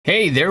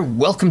Hey there,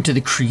 welcome to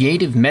the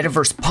Creative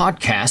Metaverse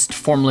Podcast,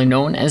 formerly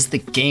known as the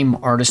Game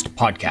Artist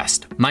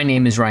Podcast. My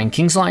name is Ryan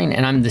Kingsline,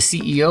 and I'm the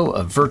CEO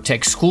of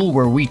Vertex School,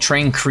 where we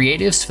train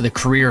creatives for the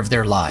career of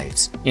their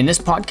lives. In this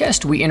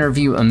podcast, we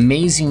interview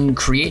amazing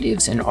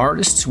creatives and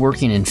artists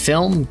working in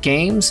film,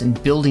 games,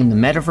 and building the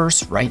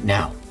metaverse right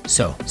now.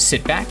 So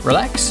sit back,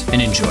 relax,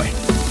 and enjoy.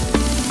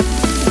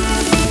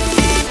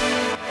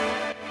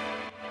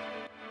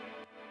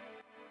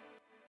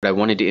 I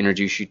wanted to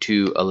introduce you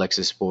to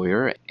Alexis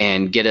Boyer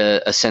and get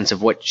a sense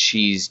of what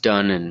she's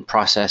done and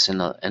process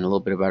and a little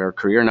bit about her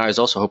career. And I was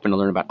also hoping to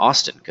learn about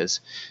Austin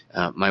because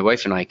my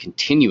wife and I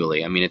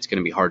continually, it's going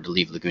to be hard to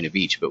leave Laguna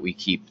Beach, but we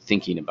keep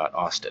thinking about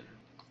Austin.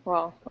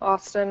 Well,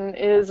 Austin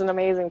is an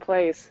amazing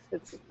place.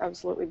 It's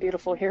absolutely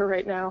beautiful here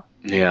right now.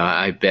 Yeah,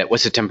 I bet.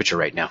 What's the temperature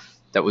right now?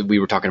 We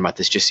were talking about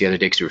this just the other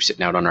day because we were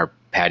sitting out on our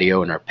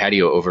patio, and our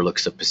patio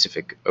overlooks the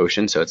Pacific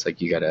Ocean, so it's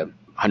like you got a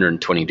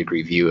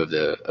 120-degree view of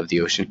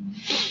the ocean.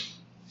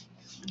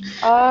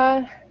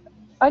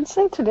 I'd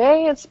say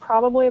today it's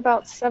probably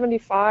about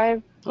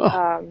 75.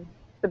 Oh.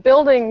 The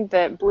building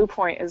that Blue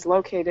Point is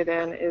located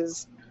in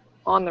is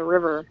on the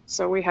river,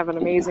 so we have an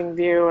amazing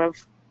view of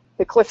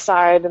the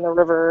cliffside and the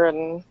river,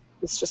 and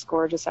it's just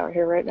gorgeous out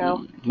here right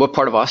now. What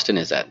part of Austin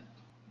is that?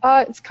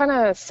 It's kind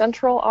of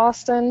central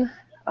Austin.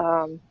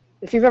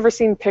 If you've ever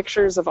seen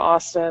pictures of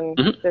Austin,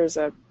 there's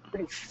a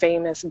pretty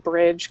famous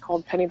bridge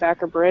called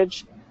Pennybacker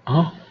Bridge.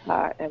 Oh.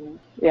 And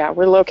yeah,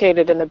 we're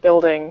located in the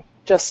building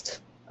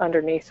just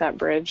underneath that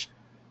bridge.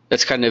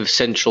 That's kind of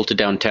central to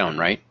downtown,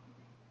 right?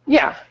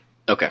 Yeah.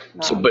 Okay.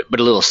 So, but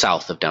a little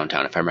south of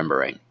downtown, if I remember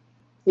right.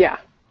 Yeah.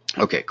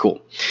 Okay,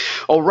 cool.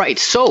 All right.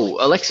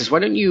 So, Alexis, why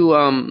don't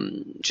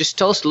you just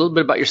tell us a little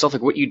bit about yourself,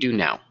 like what you do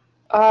now?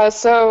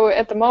 So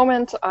at the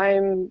moment,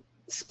 I'm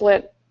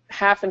split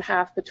half and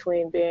half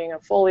between being a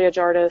foliage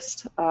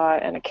artist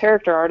and a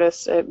character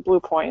artist at Blue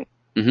Point.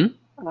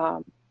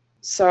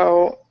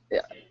 So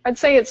I'd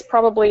say it's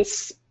probably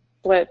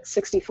split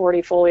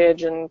 60-40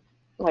 foliage and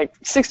like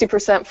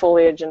 60%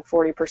 foliage and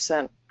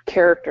 40%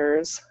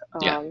 characters.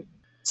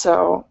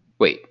 So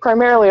wait,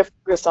 primarily a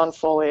focus on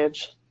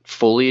foliage.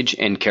 Foliage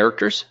and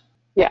characters?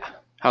 Yeah.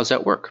 How's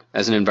that work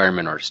as an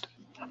environment artist?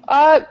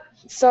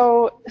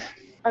 So,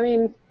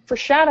 for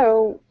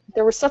Shadow,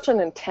 there was such an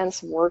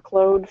intense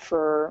workload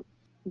for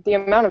the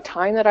amount of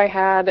time that I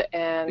had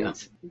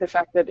and the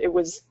fact that it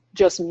was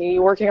just me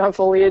working on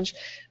foliage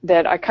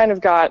that I kind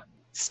of got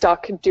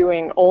stuck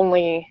doing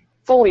only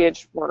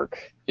foliage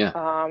work.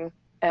 Yeah.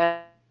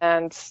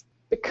 And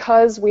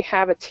because we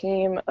have a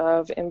team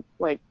of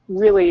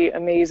really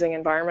amazing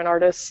environment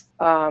artists,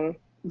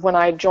 when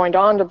I joined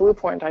on to Blue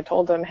Point, I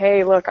told them,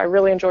 hey, look, I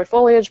really enjoy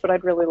foliage, but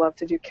I'd really love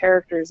to do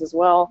characters as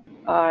well.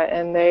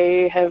 And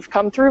they have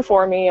come through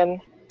for me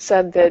and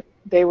said that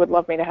they would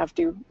love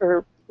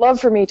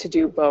for me to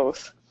do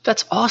both.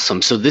 That's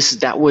awesome. So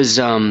that was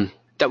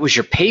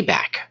your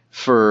payback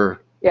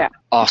for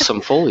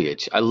awesome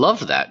foliage. I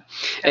love that.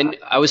 Yeah. And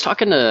I was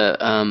talking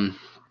to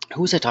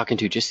who was I talking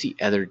to just the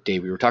other day?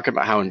 We were talking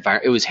about how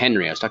it was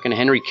Henry. I was talking to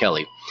Henry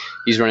Kelly.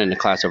 He's running a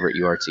class over at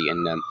UArtsy,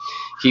 and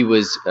he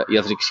was. You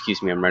have to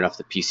excuse me. I'm right off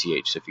the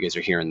PCH. So if you guys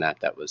are hearing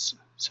that was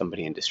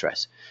somebody in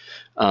distress.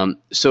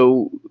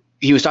 So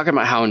he was talking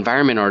about how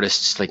environment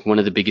artists, like one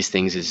of the biggest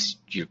things is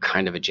you're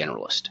kind of a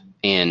generalist,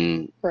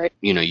 and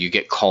you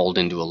get called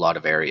into a lot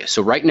of areas.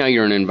 So right now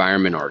you're an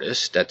environment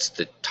artist. That's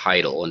the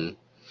title. And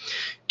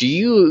do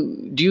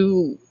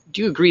you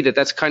agree that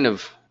that's kind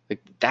of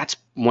that's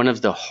one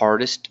of the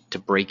hardest to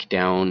break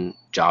down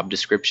job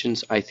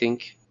descriptions, I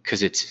think,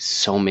 because it's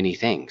so many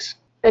things.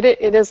 It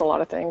is a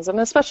lot of things, and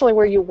especially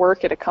where you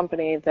work at a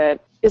company that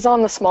is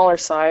on the smaller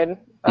side,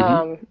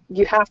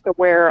 you have to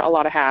wear a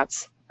lot of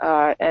hats.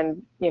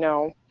 And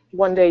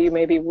one day you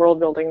may be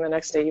world building, the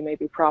next day you may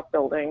be prop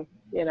building.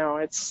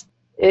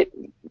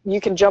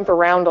 You can jump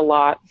around a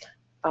lot.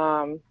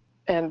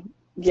 And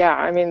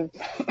yeah,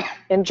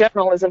 in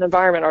general, as an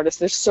environment artist,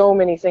 there's so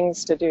many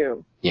things to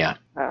do. Yeah.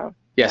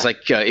 It's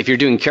like if you're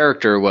doing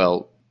character,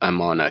 well,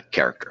 I'm on a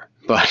character.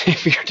 But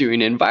if you're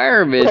doing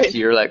environment,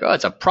 you're like, oh,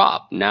 it's a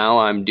prop. Now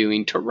I'm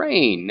doing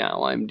terrain.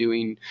 Now I'm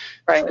doing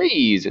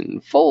trees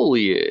and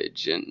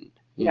foliage. And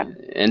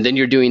then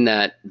you're doing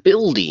that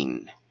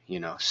building,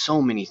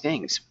 so many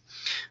things.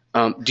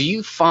 Do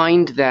you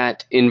find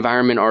that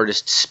environment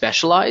artists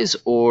specialize,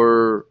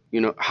 or,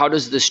 how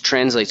does this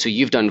translate? So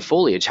you've done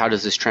foliage. How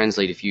does this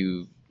translate if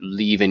you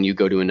leave and you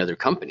go to another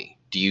company?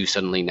 Do you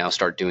suddenly now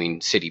start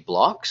doing city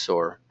blocks,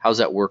 or how's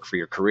that work for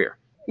your career?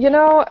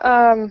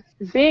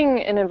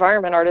 Being an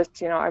environment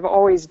artist, I've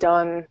always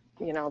done,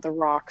 the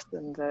rocks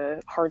and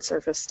the hard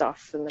surface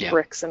stuff and the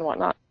bricks and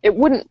whatnot. It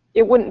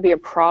wouldn't be a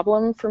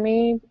problem for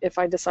me if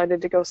I decided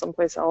to go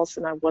someplace else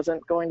and I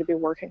wasn't going to be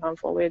working on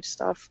foliage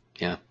stuff.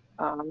 Yeah.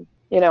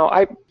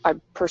 I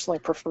personally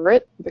prefer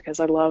it because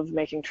I love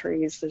making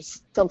trees.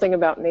 There's something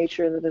about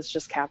nature that is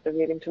just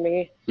captivating to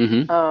me.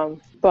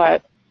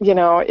 But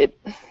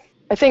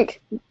I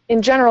think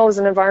in general, as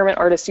an environment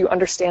artist, you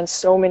understand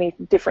so many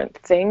different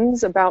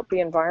things about the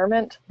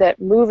environment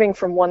that moving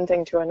from one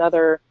thing to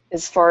another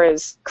as far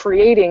as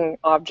creating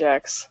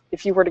objects,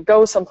 if you were to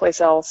go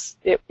someplace else,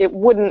 it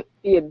wouldn't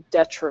be a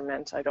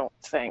detriment, I don't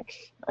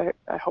think.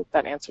 I hope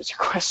that answers your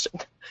question.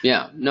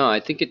 Yeah, no, I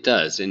think it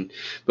does.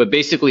 But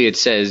basically it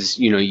says,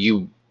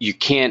 you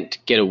can't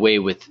get away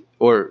with,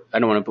 or I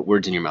don't want to put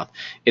words in your mouth.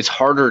 It's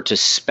harder to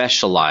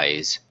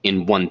specialize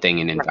in one thing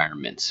in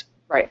environments.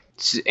 Right.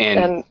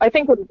 And I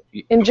think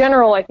in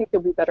general, I think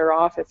you'll be better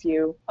off if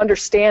you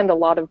understand a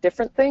lot of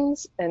different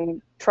things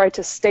and try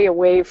to stay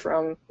away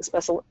from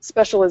the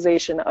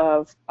specialization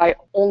of I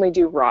only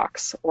do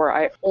rocks, or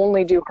I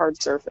only do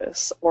hard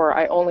surface, or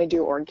I only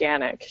do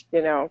organic,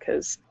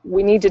 because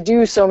we need to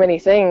do so many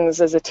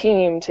things as a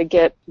team to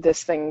get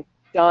this thing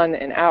done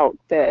and out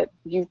that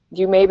you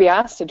may be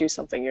asked to do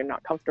something you're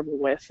not comfortable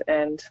with,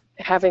 and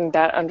having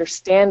that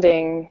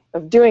understanding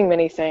of doing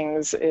many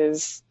things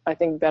is, I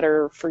think,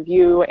 better for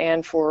you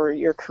and for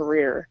your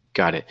career.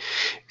 Got it.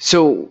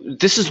 So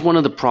this is one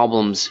of the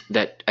problems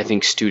that I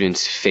think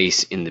students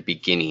face in the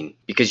beginning,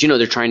 because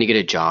they're trying to get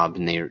a job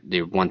and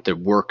they want their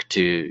work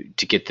to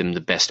get them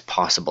the best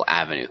possible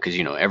avenue, because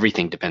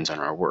everything depends on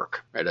our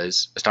work, right? I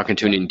was talking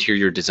to an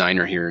interior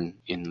designer here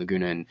in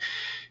Laguna, and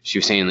she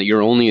was saying that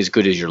you're only as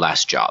good as your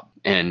last job,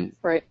 and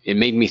right. It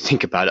made me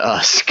think about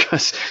us,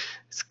 because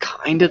it's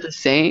kind of the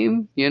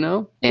same,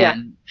 And yeah.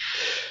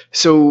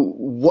 So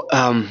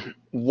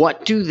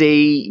what do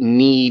they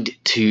need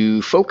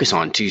to focus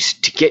on to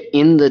get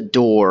in the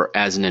door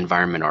as an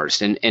environment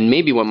artist? And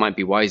maybe what might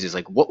be wise is,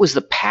 like, what was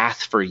the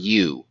path for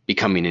you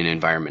becoming an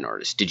environment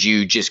artist? Did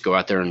you just go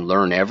out there and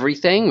learn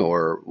everything,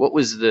 or what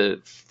was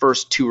the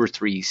first 2 or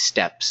 3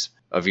 steps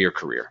of your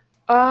career?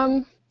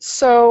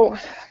 So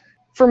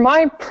for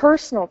my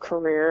personal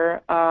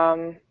career,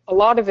 a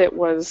lot of it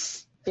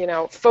was,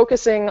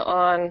 focusing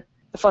on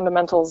the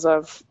fundamentals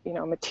of,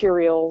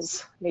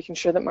 materials, making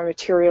sure that my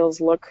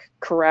materials look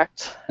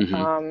correct,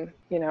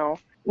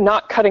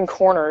 not cutting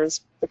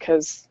corners,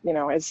 because,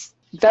 as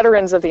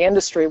veterans of the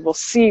industry will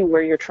see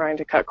where you're trying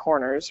to cut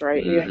corners,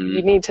 right?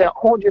 You need to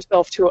hold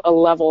yourself to a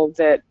level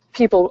that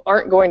people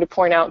aren't going to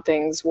point out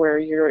things where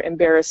you're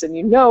embarrassed and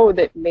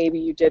that maybe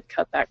you did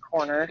cut that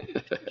corner.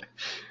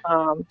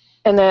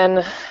 And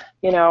then,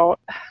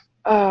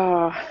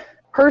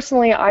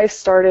 personally, I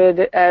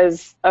started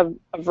as a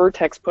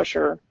vertex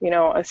pusher,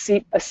 a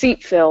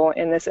seat fill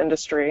in this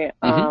industry.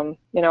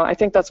 I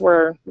think that's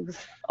where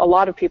a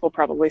lot of people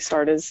probably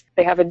start, is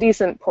they have a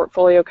decent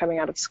portfolio coming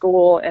out of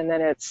school, and then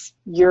it's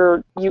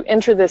you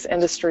enter this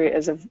industry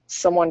as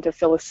someone to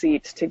fill a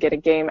seat to get a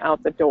game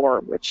out the door,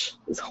 which,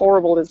 as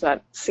horrible as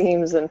that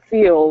seems and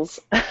feels,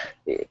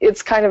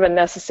 it's kind of a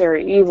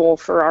necessary evil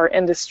for our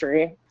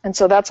industry. And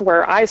so that's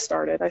where I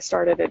started. I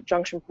started at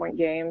Junction Point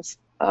Games,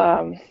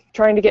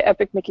 trying to get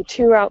Epic Mickey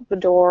 2 out the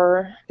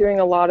door, doing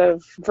a lot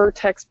of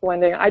vertex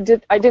blending. I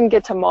didn't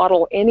get to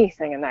model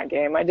anything in that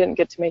game. I didn't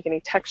get to make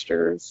any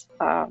textures,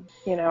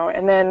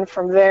 and then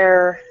from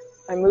there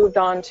I moved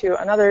on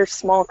to another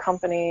small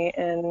company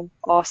in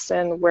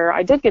Austin where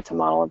I did get to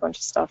model a bunch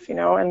of stuff,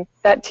 and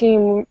that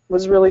team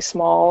was really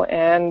small,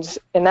 and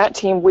in that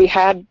team we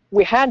had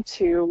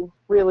to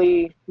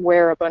really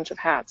wear a bunch of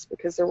hats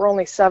because there were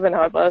only 7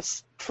 of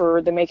us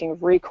for the making of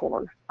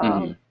Recore.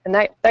 And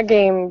that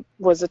game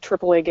was a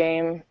AAA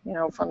game,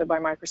 funded by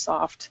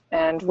Microsoft.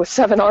 And with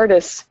 7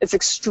 artists, it's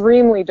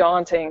extremely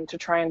daunting to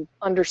try and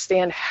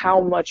understand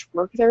how much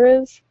work there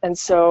is. And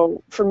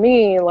so for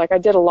me, I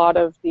did a lot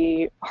of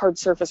the hard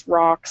surface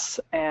rocks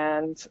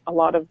and a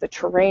lot of the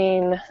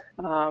terrain.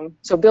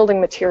 So building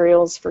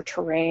materials for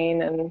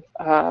terrain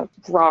and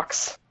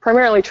rocks,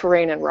 primarily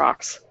terrain and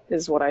rocks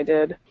is what I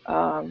did.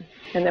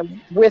 And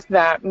then with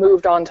that,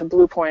 moved on to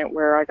Blue Point,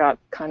 where I got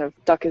kind of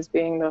stuck as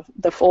being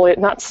the foliage,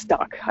 not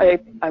stuck. I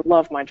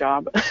love my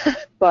job,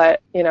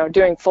 but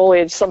doing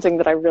foliage, something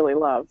that I really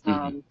love.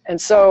 And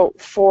so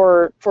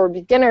for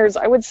beginners,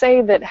 I would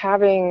say that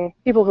having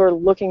people who are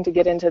looking to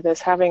get into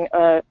this, having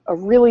a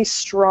really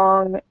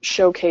strong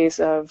showcase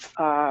of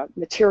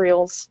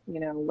materials,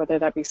 whether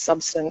that be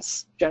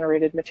substance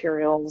generated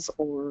materials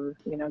or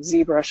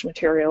ZBrush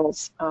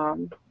materials,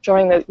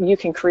 showing that you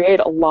can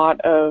create a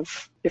lot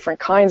of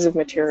different kinds of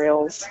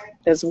materials,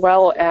 as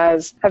well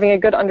as having a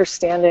good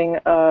understanding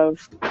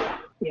of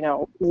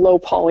low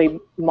poly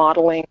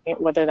modeling,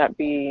 whether that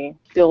be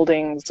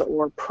buildings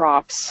or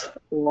props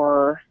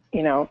or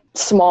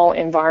small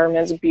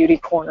environments, beauty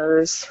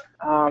corners.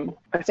 I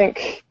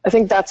think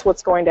that's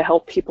what's going to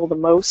help people the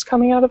most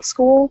coming out of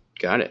school.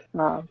 Got it.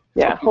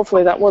 Yeah,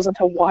 hopefully that wasn't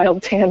a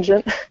wild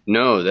tangent.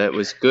 No, that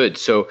was good.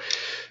 So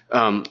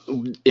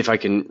if I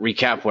can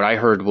recap, what I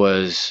heard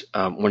was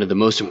one of the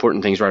most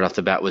important things right off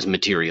the bat was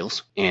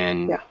materials,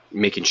 and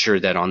making sure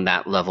that on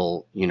that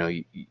level,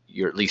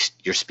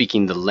 you're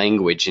speaking the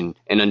language and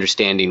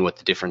understanding what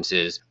the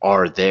differences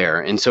are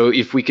there. And so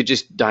if we could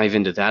just dive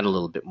into that a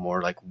little bit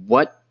more, like,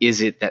 what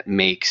is it that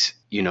makes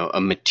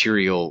a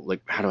material,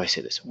 like, how do I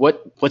say this?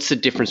 What's the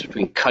difference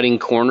between cutting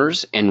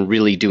corners and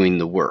really doing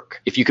the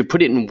work? If you could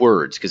put it in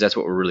words, because that's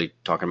what we're really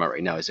talking about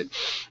right now. Is it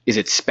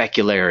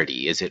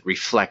specularity? Is it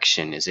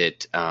reflection? Is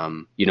it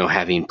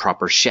having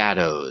proper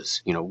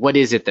shadows? What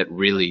is it that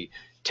really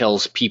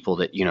tells people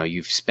that,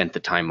 you've spent the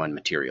time on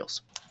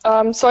materials?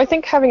 So I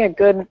think having a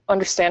good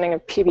understanding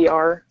of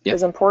PBR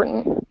is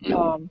important.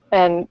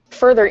 And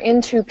further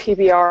into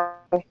PBR,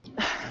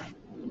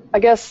 I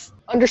guess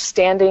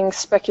understanding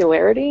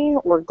specularity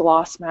or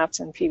gloss maps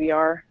in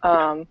PBR.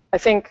 I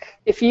think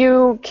if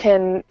you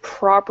can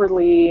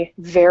properly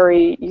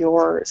vary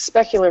your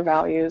specular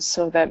values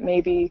so that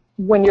maybe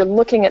when you're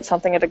looking at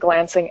something at a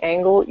glancing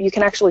angle, you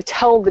can actually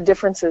tell the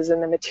differences in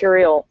the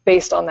material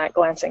based on that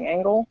glancing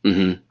angle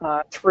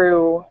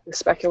through the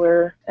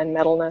specular and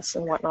metalness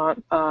and whatnot.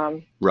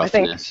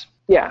 Roughness.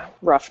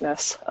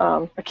 Roughness.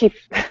 I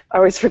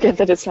always forget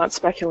that it's not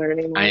specular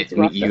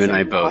anymore. You and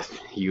I both.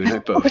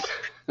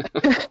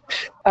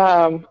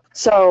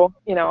 So,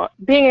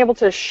 being able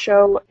to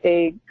show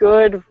a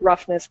good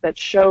roughness that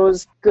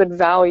shows good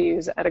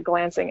values at a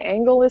glancing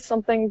angle is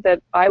something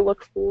that I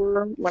look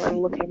for when I'm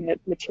looking at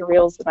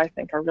materials that I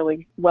think are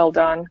really well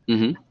done.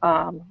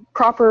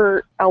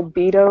 Proper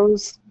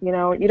albedos,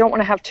 you don't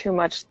want to have too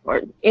much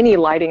or any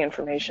lighting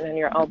information in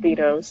your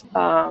albedos.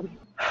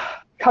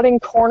 Cutting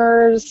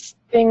corners,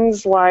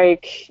 things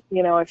like,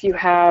 if you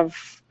have,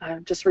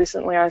 just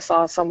recently I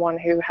saw someone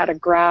who had a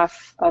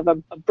graph of a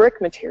brick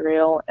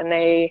material, and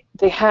they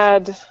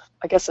had,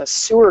 I guess, a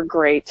sewer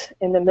grate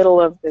in the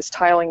middle of this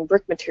tiling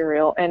brick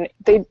material, and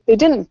they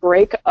didn't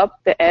break up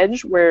the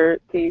edge where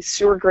the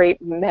sewer grate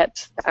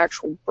met the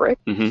actual brick.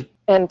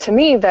 And to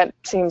me, that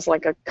seems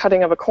like a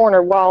cutting of a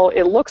corner. While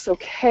it looks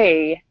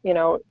okay,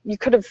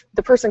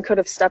 the person could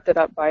have stepped it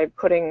up by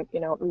putting,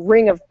 a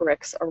ring of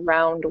bricks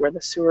around where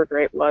the sewer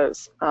grate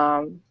was.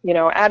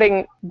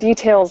 Adding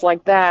details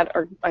like that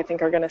I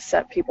think are going to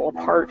set people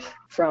apart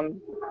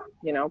from,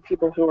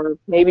 people who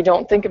maybe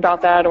don't think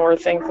about that or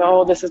think,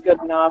 oh, this is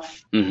good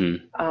enough.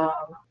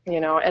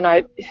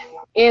 And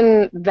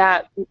in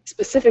that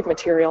specific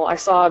material, I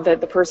saw that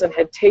the person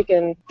had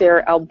taken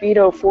their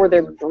albedo for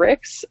their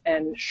bricks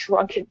and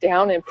shrunk it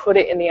down and put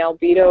it in the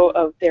albedo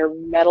of their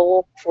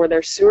metal for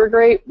their sewer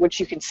grate, which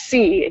you could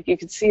see. You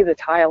could see the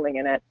tiling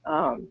in it.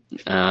 And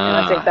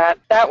I think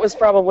that was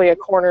probably a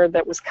corner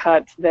that was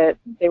cut that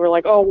they were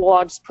like, oh, well,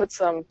 I'll just put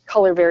some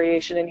color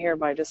variation in here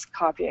by just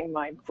copying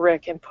my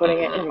brick and putting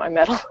it in my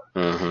metal.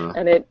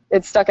 And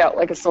it stuck out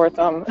like a sore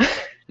thumb.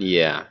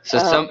 Yeah.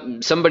 So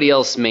somebody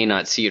else may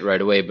not see it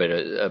right away, but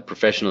a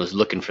professional is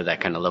looking for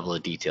that kind of level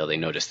of detail. They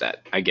notice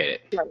that. I get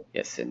it. Right.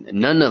 Yes, and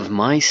none of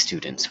my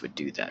students would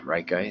do that,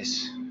 right,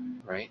 guys?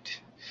 Right?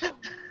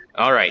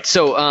 All right.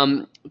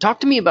 So talk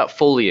to me about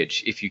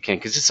foliage, if you can,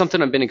 because it's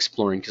something I've been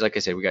exploring. Because, like I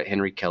said, we got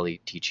Henry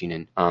Kelly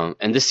teaching,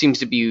 and this seems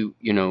to be,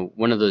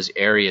 one of those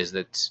areas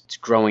that's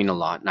growing a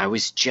lot. And I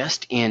was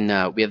just in,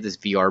 we have this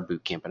VR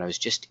boot camp, and I was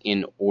just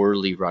in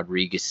Orly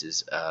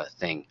Rodriguez's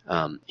thing.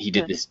 He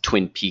did this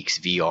Twin Peaks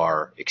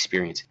VR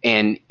experience,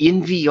 and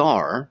in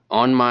VR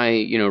on my,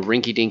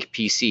 rinky-dink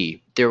PC.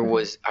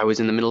 I was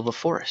in the middle of a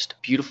forest,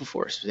 beautiful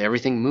forest, with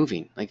everything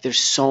moving. Like, there's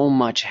so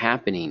much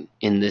happening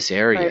in this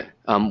area.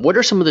 Right. What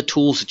are some of the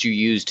tools that you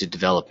use to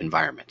develop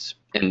environments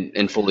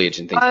and foliage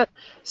and things?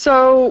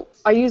 So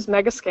I use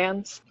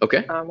Megascans.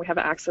 Okay. We have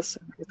access to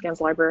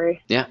Megascans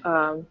library. Yeah.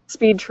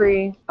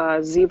 SpeedTree,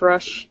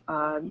 ZBrush,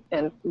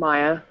 and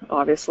Maya,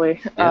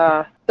 obviously.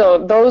 Yeah.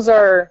 So those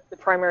are the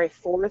primary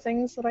 4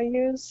 things that I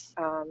use.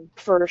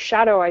 For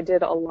Shadow, I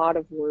did a lot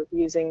of work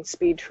using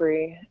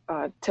SpeedTree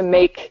to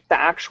make the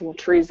actual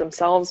trees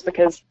themselves,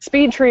 because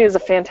SpeedTree is a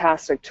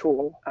fantastic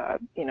tool.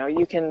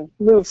 You can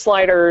move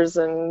sliders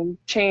and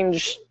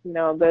change,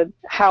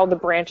 how the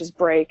branches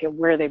break and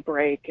where they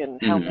break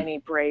and how many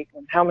break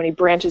and how many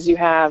branches you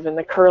have and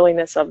the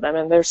curliness of them.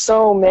 And there's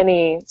so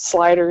many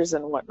sliders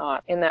and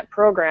whatnot in that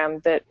program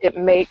that it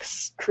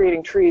makes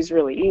creating trees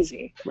really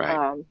easy.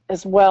 Right.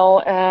 As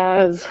well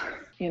as,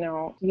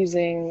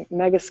 using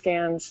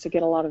Megascans to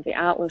get a lot of the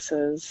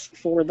atlases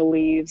for the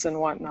leaves and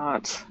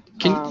whatnot.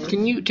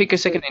 Can you take a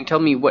second and tell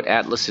me what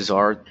atlases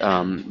are?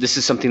 This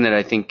is something that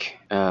I think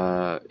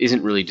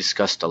isn't really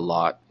discussed a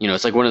lot.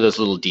 It's like one of those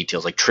little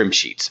details, like trim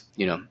sheets.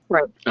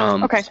 Right.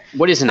 Okay.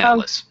 What is an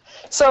atlas?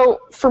 So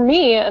for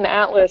me, an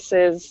atlas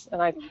is,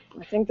 and I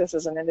think this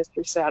is an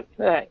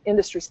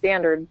industry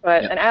standard,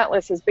 but an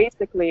atlas is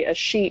basically a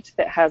sheet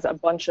that has a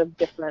bunch of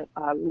different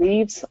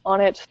leaves on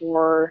it,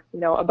 or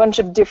a bunch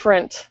of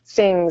different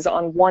things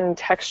on one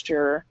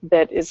texture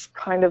that is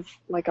kind of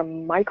like a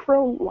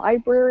micro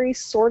library,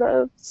 sort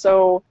of.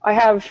 So I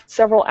have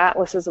several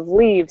atlases of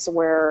leaves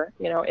where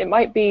it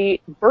might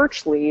be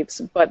birch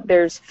leaves, but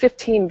there's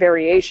 15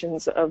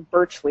 variations of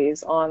birch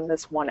leaves on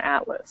this one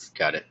atlas.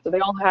 Got it. So they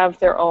all have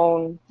their own,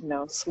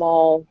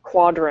 small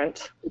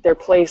quadrant, their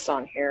place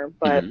on here,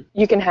 but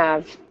you can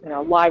have,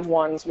 live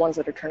ones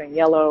that are turning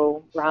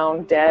yellow,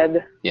 brown,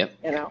 dead. Yep.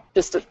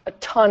 Just a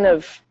ton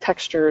of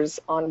textures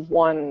on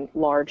one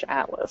large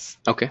atlas.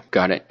 Okay,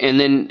 got it. And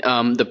then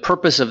the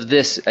purpose of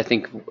this, I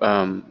think,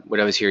 what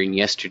I was hearing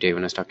yesterday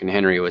when I was talking to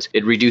Henry was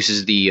it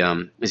reduces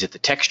the, is it the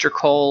texture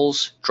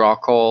calls, draw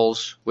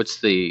calls?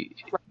 What's the?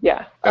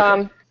 Yeah.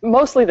 Okay.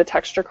 mostly the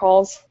texture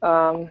calls,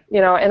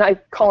 and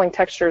calling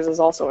textures is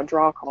also a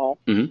draw call,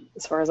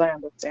 as far as I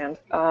understand.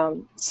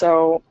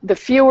 So the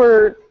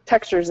fewer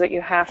textures that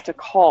you have to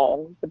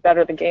call, the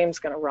better the game's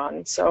going to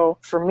run. So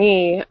for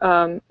me,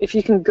 if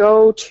you can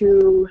go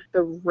to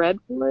the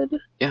Redwood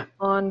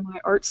on my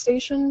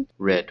ArtStation.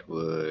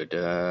 Redwood,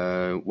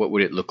 what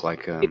would it look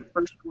like? The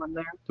first one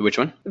there. Which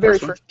one? The very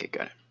first. Okay,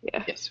 got it.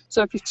 Yeah. Yes.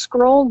 So if you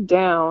scroll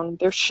down,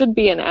 there should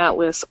be an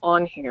atlas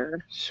on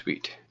here.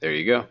 Sweet. There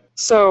you go.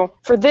 So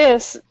for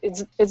this,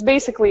 it's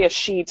basically a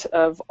sheet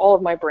of all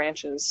of my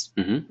branches,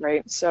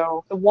 right?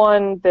 So the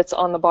one that's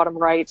on the bottom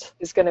right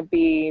is going to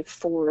be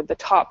for the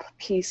top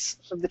piece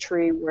of the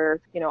tree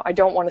where, I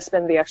don't want to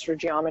spend the extra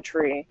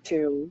geometry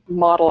to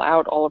model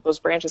out all of those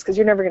branches because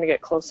you're never going to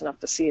get close enough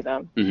to see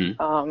them.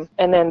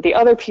 And then the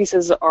other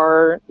pieces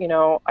are,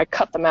 I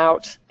cut them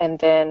out and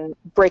then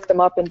break them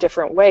up in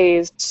different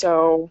ways.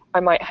 So I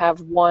might have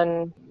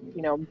one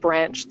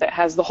branch that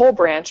has the whole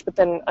branch, but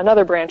then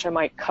another branch I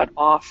might cut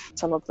off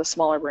some of the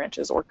smaller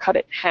branches or cut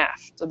it in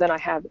half. So then I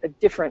have a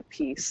different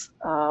piece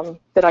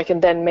that I can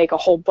then make a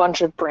whole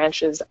bunch of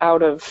branches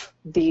out of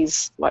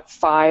these,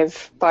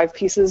 five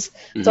pieces.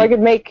 So I could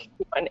make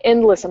an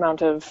endless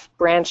amount of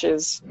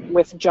branches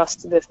with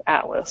just this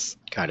atlas.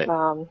 Got it.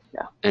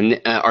 Yeah.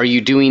 And are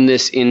you doing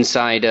this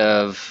inside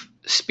of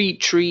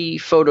SpeedTree,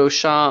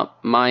 Photoshop,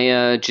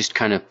 Maya, just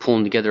kind of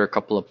pulling together a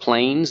couple of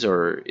planes,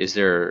 or is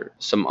there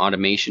some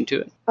automation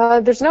to it?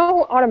 There's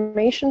no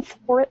automation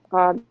for it.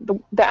 The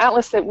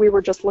atlas that we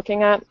were just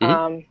looking at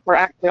were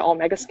actually all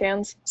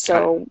Megascans.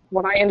 So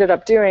what I ended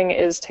up doing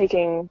is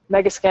taking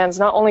Megascans,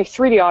 not only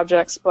 3D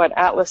objects, but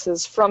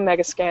atlases from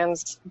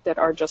Megascans that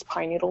are just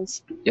pine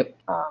needles. Yep.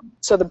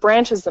 So the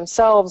branches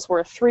themselves were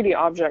a 3D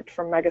object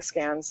from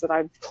Megascans that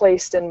I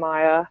placed in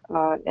Maya,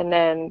 and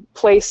then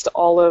placed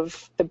all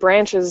of the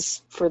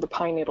branches for the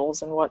pine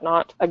needles and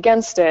whatnot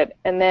against it.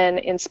 And then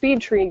in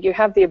SpeedTree, you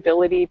have the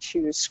ability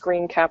to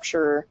screen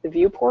capture the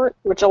viewport,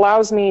 which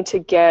allows me to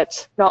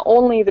get not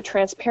only the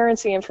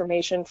transparency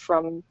information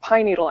from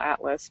Pine Needle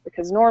Atlas,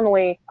 because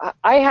normally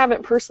I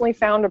haven't personally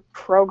found a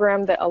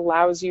program that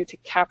allows you to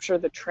capture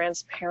the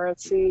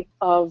transparency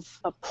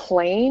of a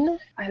plane.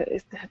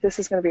 This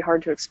is going to be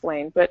hard to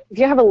explain, but if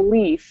you have a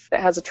leaf that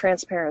has a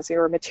transparency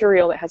or a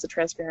material that has a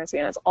transparency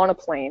and it's on a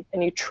plane,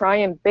 and you try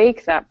and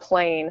bake that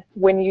plane,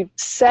 when you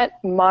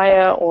set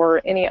Maya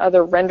or any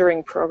other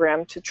rendering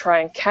program to try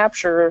and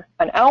capture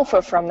an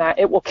alpha from that,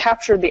 it will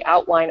capture the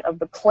outline of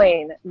the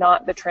plane,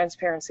 not the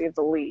transparency of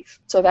the leaf.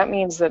 So that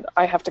means that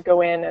I have to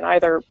go in and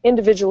either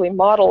individually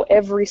model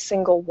every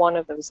single one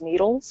of those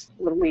needles,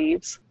 the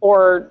leaves,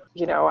 or,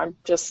 I'm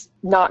just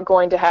not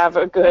going to have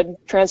a good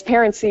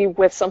transparency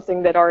with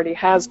something that already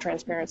has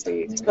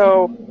transparency.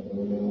 So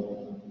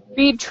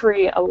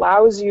SpeedTree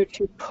allows you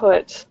to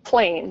put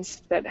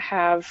planes that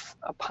have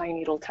a pine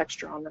needle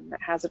texture on them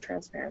that has a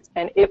transparency,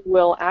 and it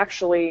will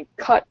actually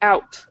cut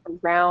out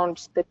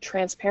around the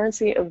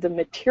transparency of the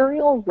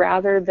material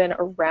rather than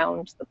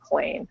around the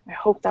plane. I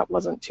hope that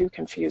wasn't too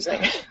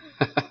confusing.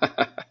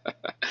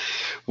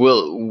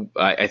 Well,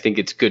 I think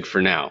it's good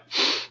for now,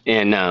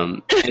 and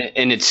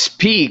it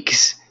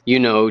speaks,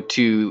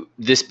 to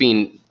this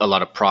being a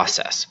lot of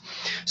process.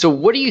 So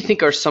what do you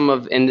think are some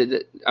of,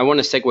 and I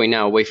want to segue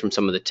now away from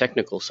some of the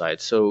technical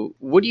side. So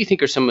what do you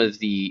think are some of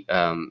the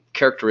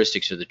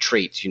characteristics or the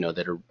traits,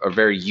 that are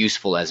very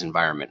useful as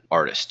environment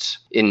artists?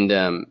 And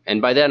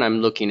by that,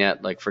 I'm looking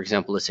at, for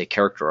example, let's say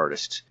character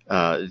artists.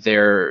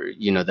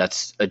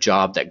 That's a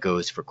job that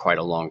goes for quite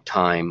a long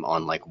time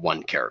on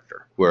one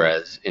character.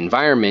 Whereas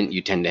environment,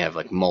 you tend to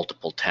have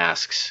multiple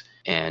tasks.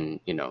 And,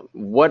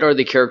 what are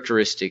the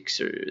characteristics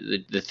or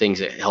the things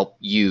that help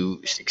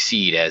you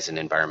succeed as an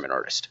environment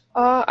artist?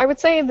 I would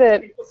say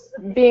that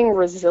being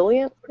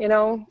resilient,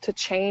 to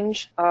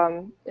change,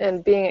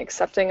 and being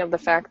accepting of the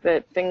fact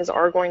that things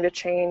are going to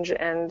change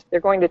and they're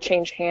going to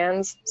change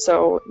hands.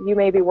 So you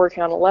may be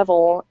working on a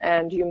level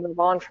and you move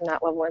on from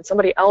that level and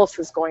somebody else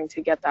is going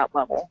to get that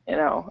level.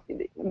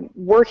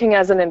 Working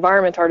as an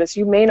environment artist,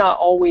 you may not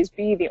always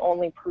be the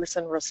only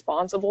person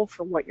responsible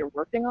for what you're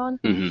working on.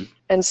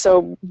 And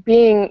so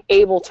being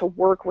able to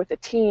work with a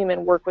team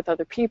and work with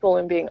other people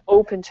and being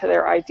open to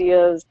their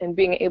ideas and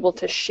being able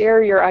to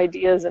share your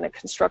ideas in a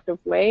constructive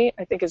way,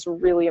 I think is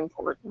really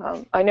important.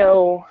 I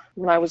know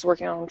when I was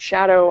working on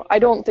Shadow, I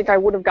don't think I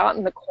would have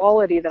gotten the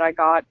quality that I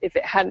got if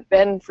it hadn't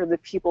been for the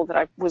people that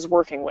I was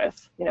working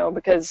with,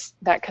 because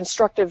that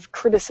constructive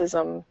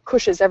criticism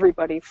pushes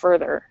everybody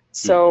further.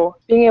 So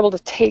being able to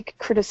take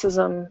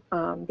criticism,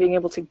 being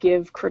able to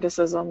give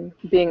criticism,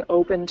 being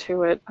open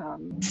to it,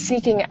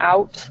 seeking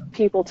out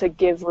people to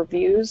give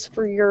reviews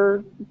for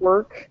your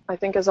work, I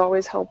think is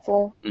always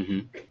helpful.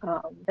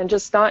 And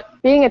just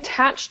not being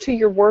attached to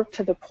your work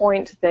to the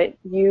point that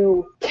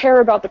you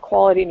care about the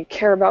quality and you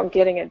care about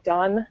getting it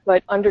done,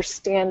 but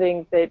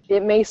understanding that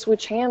it may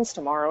switch hands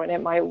tomorrow and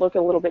it might look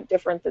a little bit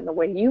different than the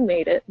way you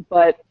made it,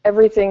 but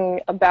everything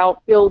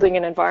about building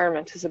an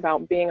environment is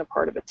about being a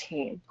part of a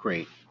team.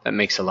 Great. That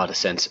makes a lot of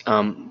sense.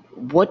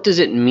 What does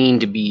it mean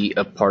to be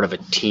a part of a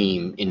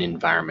team in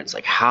environments?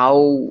 Like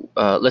how,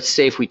 let's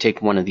say if we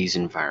take one of these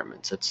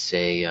environments, let's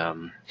say,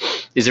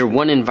 is there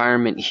one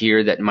environment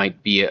here that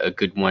might be a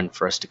good one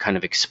for us to kind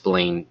of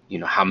explain,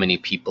 how many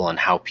people and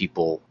how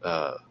people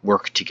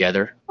work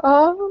together?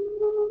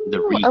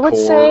 The I would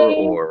say,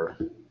 or...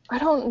 I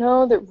don't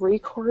know that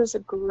ReCore is a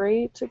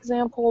great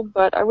example,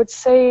 but I would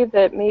say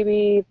that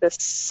maybe the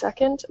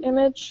second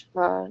image,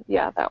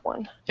 that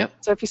one. Yep.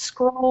 So if you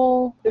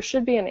scroll, there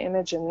should be an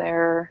image in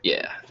there.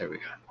 Yeah, there we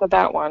go. So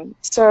that one.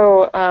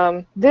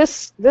 So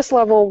this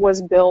level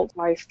was built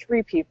by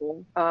 3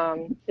 people.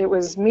 It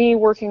was me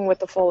working with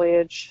the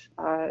foliage,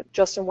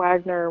 Justin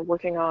Wagner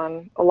working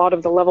on a lot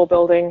of the level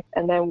building,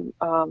 and then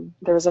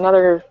there was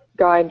another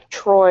guy,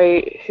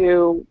 Troy,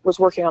 who was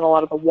working on a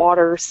lot of the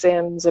water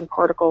sims and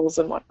particles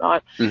and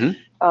whatnot. Mm-hmm.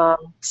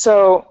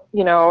 So,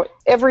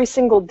 every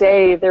single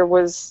day there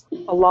was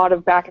a lot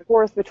of back and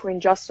forth between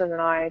Justin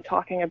and I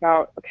talking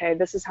about, okay,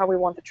 this is how we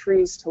want the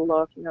trees to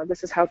look,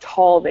 this is how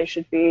tall they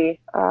should be,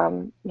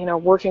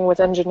 working with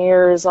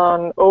engineers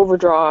on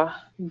overdraw,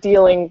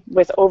 dealing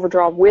with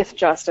overdraw with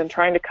Justin,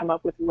 trying to come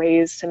up with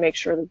ways to make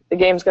sure that the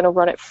game's going to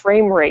run at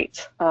frame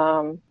rate,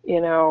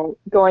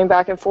 going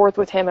back and forth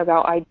with him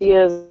about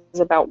ideas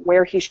about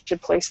where he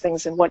should place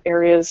things in what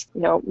areas,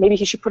 maybe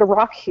he should put a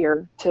rock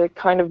here to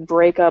kind of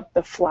break up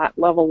the flat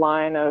level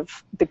line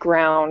of the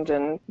ground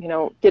and,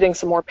 getting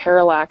some more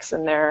parallax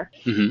in there.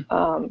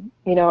 Mm-hmm.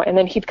 And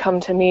then he'd come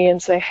to me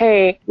and say,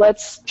 hey,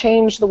 let's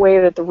change the way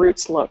that the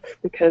roots look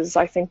because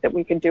I think that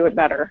we could do it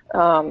better.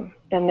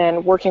 And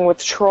then working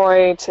with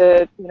Troy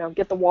to,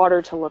 get the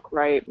water to look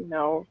right,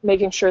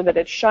 making sure that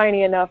it's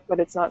shiny enough, but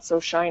it's not so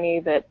shiny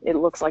that it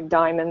looks like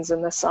diamonds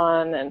in the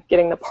sun, and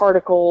getting the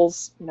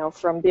particles,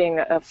 from being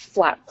a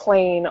flat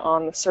plane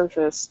on the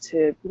surface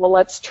to, well,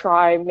 let's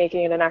try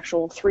making it an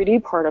actual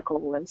 3D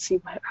particle and see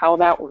how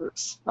that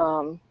works.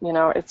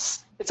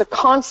 It's a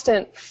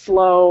constant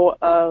flow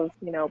of,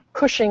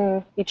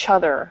 pushing each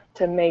other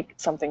to make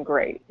something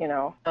great,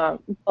 A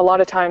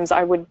lot of times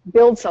I would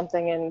build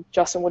something and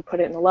Justin would put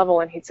it in the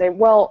level and he'd say,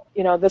 well,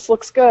 this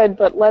looks good,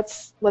 but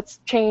let's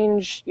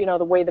change,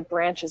 the way the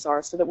branches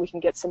are so that we can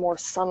get some more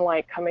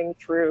sunlight coming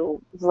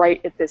through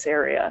right at this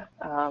area.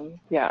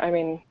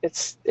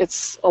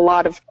 It's a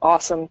lot of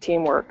awesome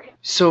teamwork.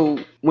 So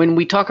when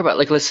we talk about,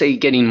 let's say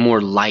getting more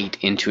light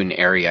into an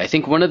area, I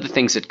think one of the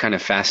things that kind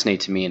of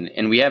fascinates me,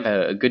 and we have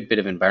a good bit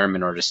of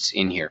environment artists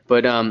in here,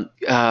 but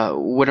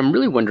what I'm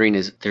really wondering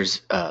is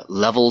there's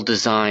level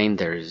design,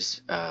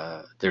 there's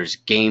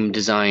game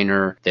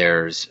designer,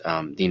 there's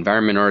the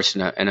environment artist,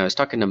 and I was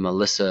talking to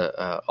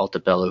Melissa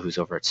Altabello, who's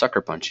over at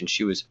Sucker Punch, and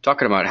she was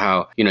talking about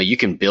how, you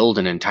can build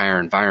an entire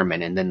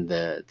environment and then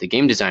the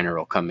game designer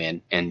will come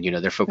in and,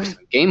 they're focused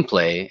on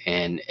gameplay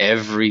and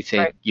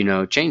everything,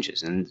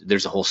 changes. And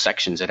there's a whole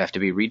sections that have to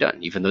be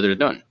redone, even though they're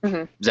done.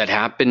 Mm-hmm. Does that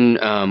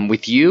happen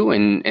with you?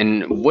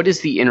 And what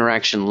is the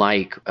interaction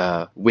like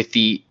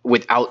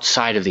with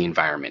outside of the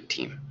environment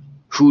team?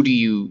 Who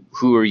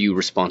are you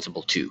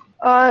responsible to?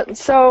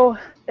 So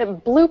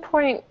at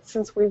Bluepoint,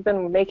 since we've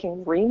been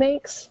making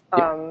remakes,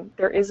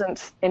 there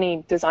isn't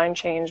any design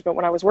change. But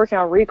when I was working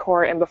on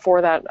ReCore, and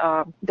before that,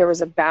 there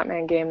was a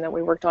Batman game that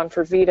we worked on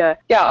for Vita.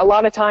 Yeah, a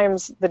lot of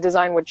times the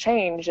design would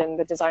change, and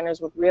the designers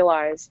would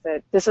realize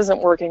that this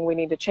isn't working. We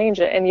need to change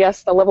it. And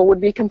yes, the level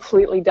would be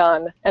completely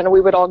done, and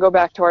we would all go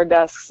back to our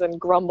desks and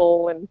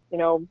grumble and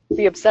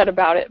be upset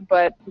about it.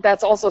 But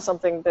that's also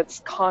something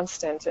that's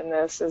constant in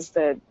this: is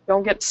that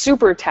don't get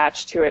super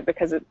attached to it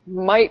because it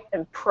might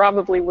and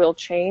probably will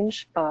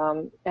change.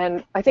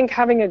 And I think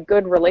having a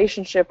good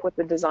relationship with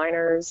the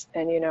designers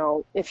and,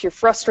 if you're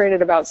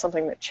frustrated about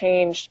something that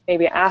changed,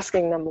 maybe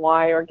asking them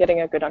why or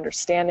getting a good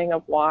understanding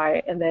of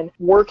why, and then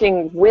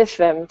working with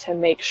them to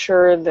make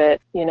sure that,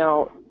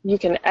 you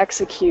can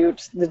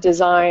execute the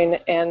design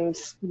and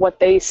what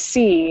they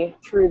see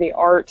through the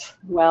art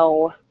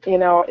well.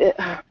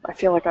 I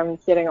feel like I'm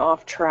getting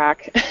off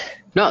track.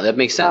 No, that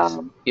makes sense.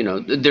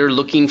 They're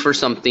looking for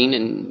something,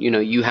 and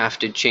you have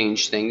to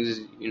change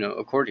things,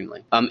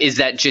 accordingly. Is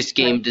that just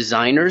game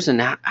designers,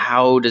 and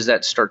how does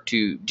that start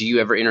to? Do you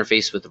ever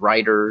interface with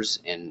writers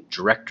and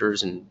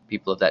directors and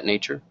people of that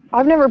nature?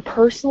 I've never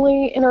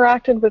personally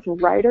interacted with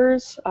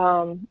writers.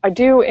 I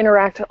do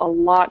interact a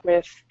lot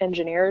with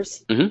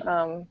engineers.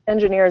 Mm-hmm.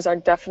 Engineers are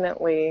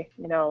definitely,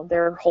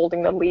 they're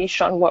holding the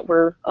leash on what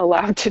we're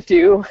allowed to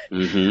do.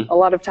 Mm-hmm. A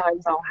lot of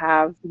times I'll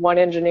have one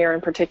engineer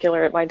in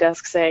particular at my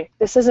desk say,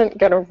 this isn't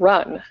going to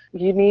run.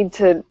 You need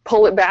to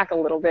pull it back a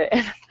little bit.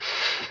 And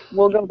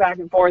we'll go back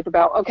and forth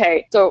about,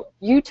 okay, so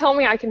you tell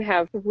me I can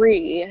have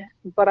 3,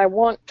 but I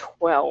want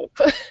 12.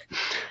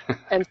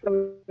 And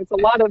so it's a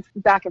lot of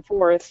back and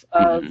forth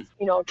of,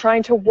 you know,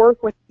 trying to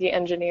work with the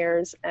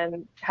engineers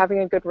and having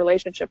a good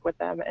relationship with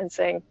them and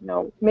saying, you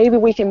know, maybe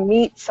we can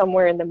meet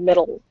somewhere in the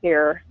middle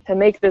here to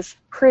make this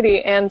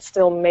pretty and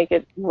still make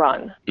it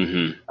run.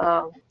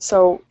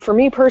 So for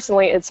me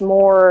personally, it's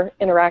more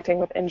interacting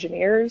with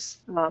engineers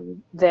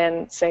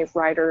than, say,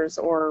 writers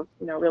or,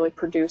 you know, really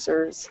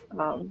producers.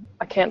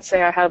 I can't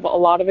say I have a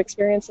lot of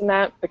experience in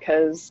that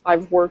because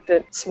I've worked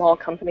at small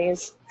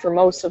companies for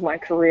most of my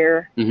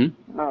career. You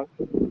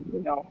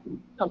know,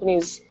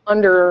 companies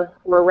under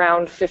or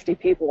around 50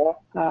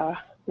 people.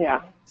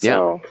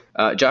 So,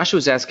 Josh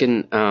was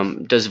asking,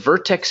 does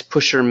Vertex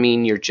Pusher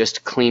mean you're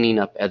just cleaning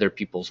up other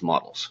people's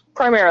models?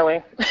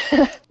 Primarily,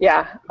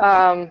 yeah.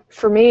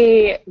 For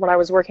me, when I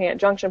was working at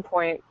Junction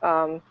Point,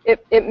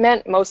 it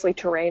meant mostly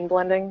terrain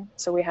blending.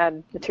 So we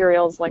had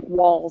materials like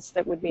walls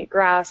that would meet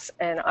grass,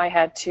 and I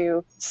had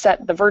to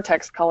set the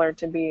vertex color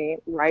to be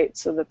right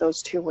so that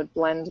those two would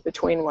blend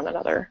between one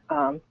another.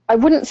 I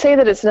wouldn't say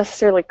that it's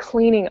necessarily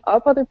cleaning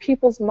up other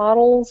people's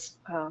models.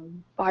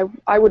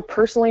 I would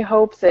personally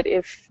hope that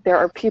if there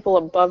are people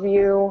above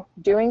you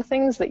doing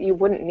things that you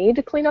wouldn't need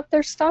to clean up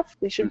their stuff,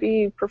 they should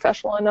be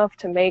professional enough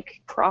to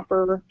make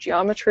proper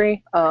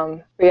geometry.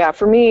 But yeah,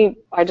 for me,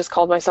 I just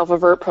called myself a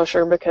vert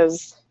pusher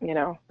because, you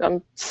know,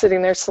 I'm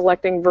sitting there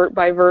selecting vert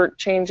by vert,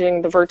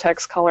 changing the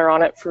vertex color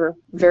on it for a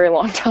very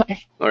long time.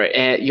 All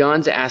right.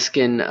 Jan's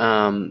asking,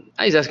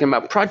 he's asking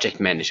about project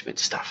management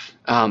stuff.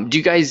 Do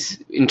you guys,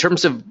 in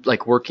terms of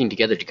like working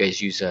together, do you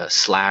guys use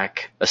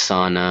Slack,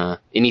 Asana,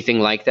 anything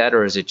like that?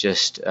 Or is it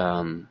just,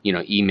 you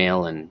know,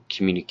 email and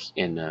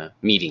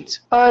meetings?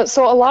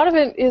 So a lot of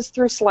it is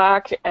through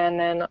Slack. And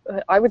then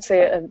I would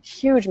say a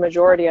huge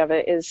majority of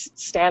it is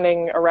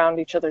standing around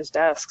each other's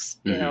desks,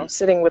 you know,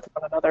 sitting with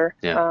one another.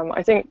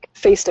 I think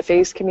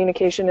face-to-face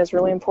communication is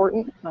really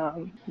important.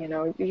 You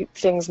know,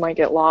 things might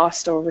get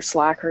lost over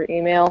Slack or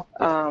email.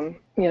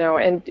 You know,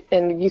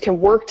 and you can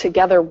work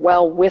together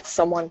well with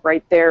someone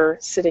right there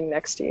sitting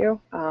next to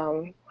you.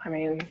 I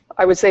mean,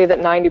 I would say that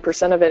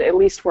 90% of it, at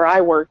least where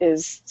I work,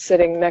 is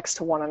sitting next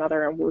to one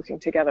another and working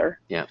together.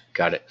 Yeah,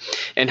 got it.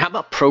 And how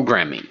about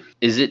programming?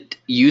 Is it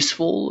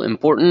useful,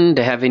 important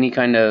to have any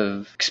kind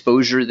of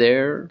exposure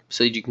there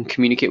so that you can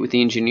communicate with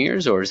the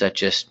engineers, or is that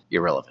just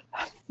irrelevant?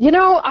 You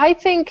know, I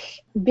think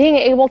being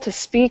able to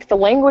speak the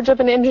language of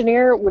an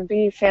engineer would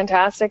be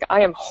fantastic.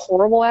 I am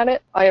horrible at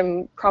it. I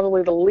am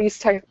probably the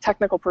least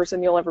technical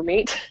person you'll ever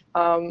meet.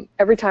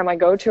 Every time I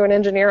go to an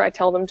engineer, I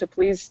tell them to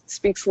please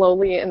speak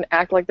slowly and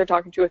act like they're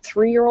talking to a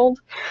 3-year-old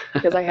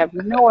because I have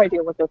no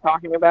idea what they're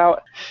talking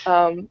about.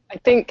 I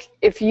think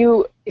if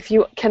you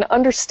can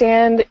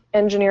understand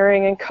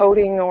engineering and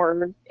coding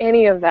or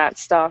any of that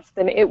stuff,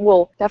 then it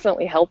will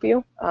definitely help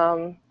you.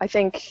 I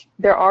think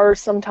there are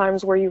some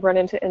times where you run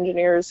into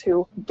engineers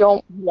who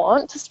don't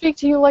want to speak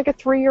to you like a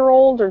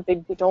 3-year-old, or they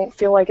don't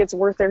feel like it's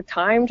worth their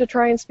time to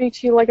try and speak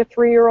to you like a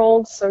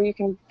 3-year-old, so you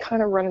can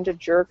kind of run into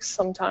jerks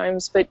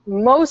sometimes. But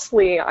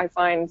mostly I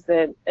find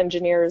that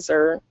engineers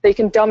they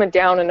can dumb it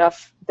down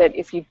enough that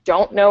if you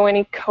don't know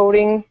any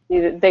coding,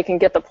 they can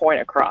get the point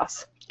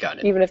across. Got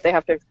it. Even if they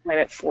have to explain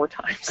it 4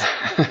 times.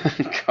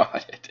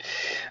 Got it.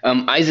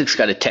 Isaac's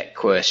got a tech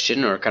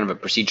question, or kind of a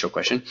procedural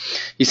question.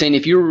 He's saying,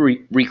 if you were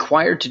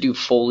required to do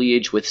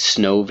foliage with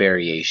snow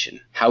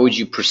variation, how would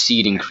you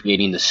proceed in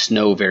creating the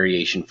snow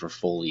variation for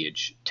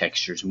foliage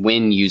textures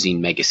when using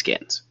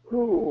Megascans?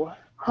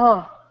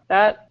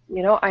 That,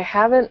 you know, I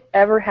haven't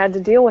ever had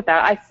to deal with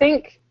that. I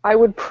think I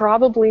would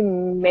probably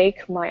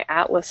make my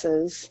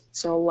atlases,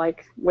 so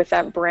like with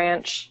that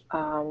branch,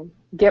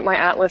 get my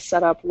atlas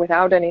set up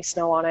without any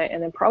snow on it,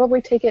 and then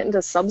probably take it into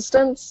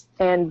Substance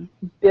and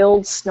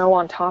build snow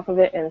on top of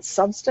it in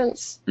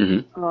Substance.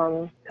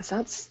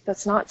 Because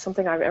that's not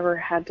something I've ever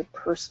had to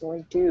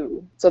personally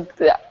do. So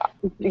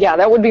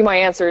that would be my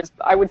answer. Is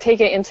I would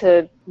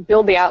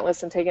build the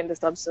atlas and take it into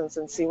Substance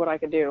and see what I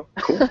could do.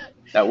 Cool.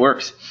 That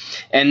works.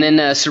 And then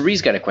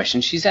Cerie's got a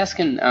question. She's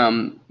asking,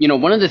 you know,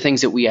 one of the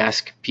things that we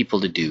ask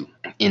people to do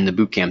in the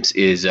boot camps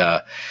is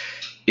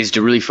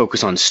to really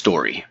focus on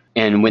story.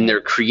 And when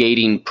they're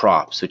creating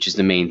props, which is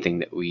the main thing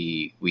that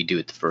we do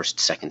at the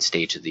second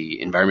stage of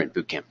the environment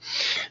bootcamp,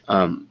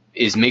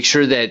 is make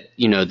sure that,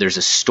 you know, there's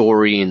a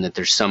story and that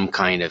there's some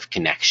kind of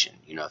connection.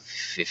 You know,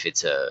 if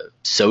it's a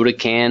soda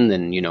can,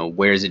 then, you know,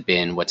 where's it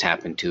been, what's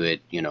happened to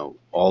it, you know,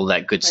 all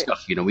that good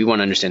stuff. You know, we want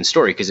to understand the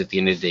story because at the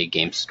end of the day,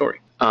 game's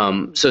story.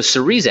 So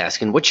Cerie's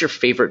asking, what's your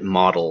favorite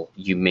model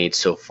you made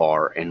so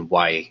far and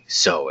why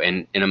so?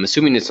 And I'm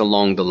assuming it's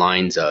along the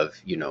lines of,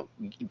 you know,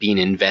 being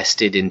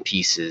invested in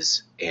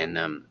pieces and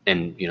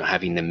you know,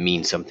 having them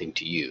mean something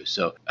to you.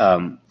 So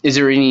does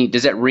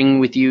that ring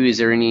with you? Is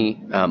there any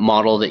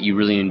model that you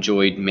really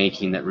enjoyed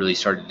making that really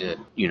started to,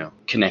 you know,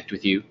 connect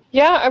with you?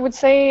 Yeah, I would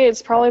say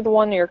it's probably the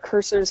one your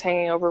cursor's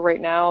hanging over right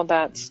now.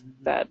 That's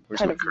that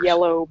kind of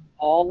yellow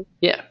ball.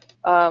 Yeah.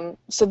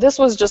 So this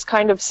was just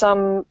kind of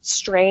some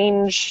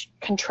strange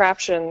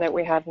contraption that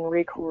we had in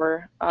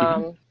Recore.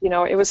 You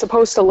know, it was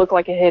supposed to look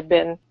like it had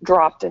been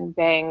dropped and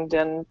banged,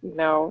 and you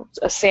know,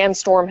 a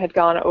sandstorm had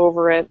gone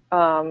over it,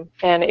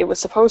 and it was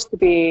supposed to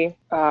be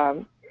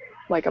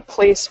like a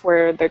place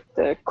where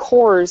the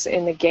cores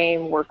in the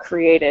game were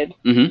created.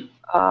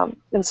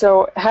 And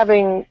so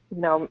having,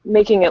 you know,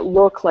 making it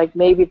look like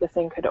maybe the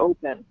thing could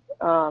open,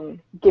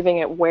 giving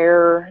it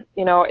where,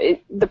 you know,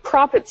 the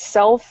prop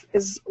itself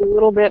is a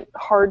little bit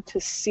hard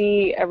to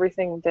see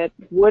everything that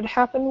would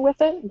happen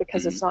with it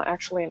because it's not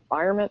actually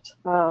environment.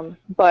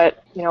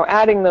 But, you know,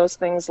 adding those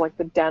things like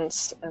the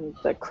dents and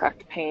the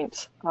cracked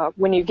paint,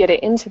 when you get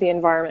it into the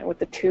environment with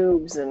the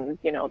tubes and,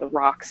 you know, the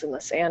rocks and the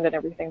sand and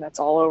everything that's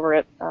all over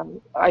it,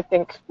 I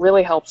think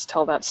really helps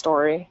tell that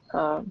story.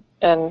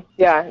 And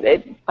yeah,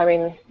 I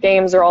mean,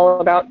 games are all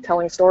about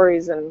telling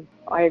stories, and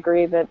I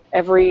agree that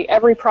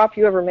every prop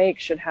you ever make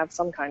should have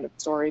some kind of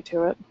story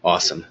to it.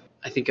 Awesome.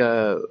 I think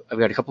I've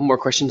got a couple more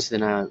questions,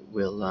 then I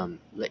will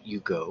let you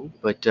go.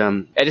 But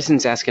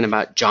Edison's asking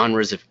about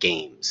genres of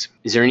games.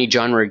 Is there any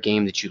genre of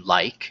game that you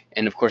like?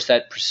 And of course,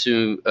 that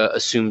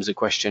assumes a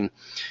question,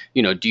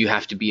 you know, do you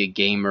have to be a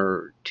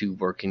gamer to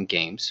work in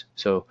games?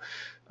 So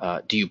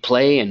do you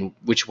play, and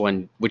which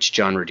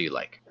genre do you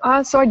like?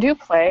 So I do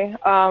play.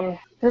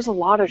 There's a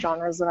lot of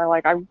genres that I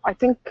like. I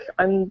think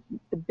I'm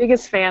the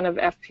biggest fan of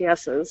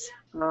FPSs.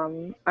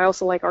 I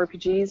also like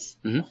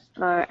RPGs,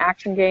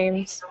 action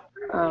games.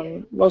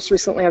 Most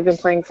recently, I've been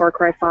playing Far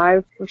Cry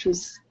 5, which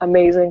is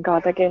amazing.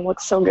 God, that game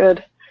looks so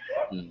good.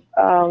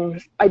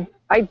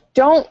 I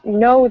don't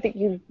know that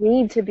you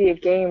need to be a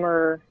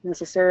gamer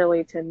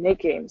necessarily to make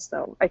games,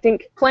 though. I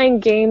think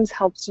playing games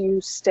helps you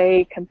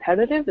stay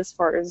competitive as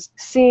far as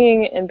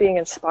seeing and being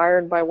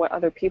inspired by what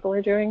other people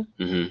are doing.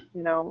 You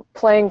know,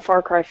 playing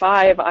Far Cry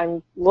 5,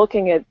 I'm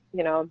looking at,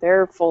 you know,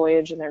 their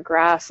foliage and their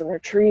grass and their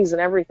trees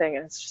and everything,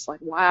 and it's just like,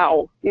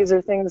 wow, these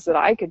are things that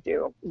I could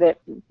do that,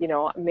 you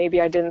know,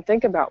 maybe I didn't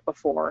think about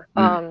before.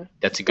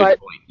 That's a good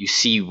point. You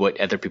see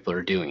what other people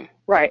are doing.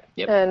 Right.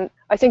 Yep. And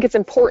I think it's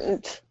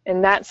important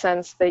in that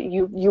sense that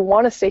you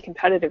want to stay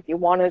competitive. You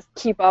want to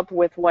keep up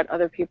with what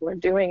other people are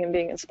doing and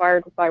being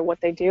inspired by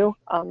what they do.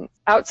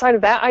 Outside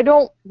of that, I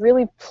don't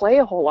really play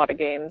a whole lot of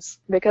games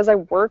because I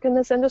work in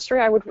this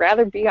industry. I would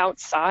rather be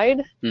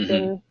outside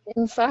than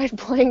inside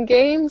playing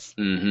games.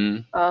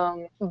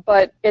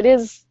 But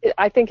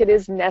I think it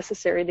is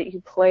necessary that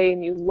you play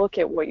and you look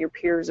at what your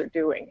peers are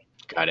doing.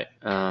 Got it.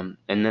 And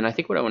then I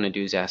think what I want to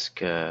do is ask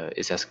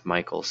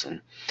Michaels,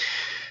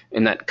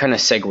 and that kind of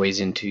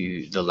segues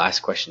into the last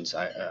questions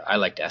I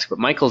like to ask. But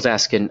Michael's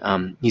asking,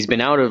 he's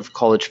been out of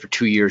college for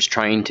 2 years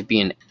trying to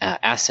be an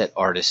asset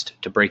artist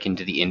to break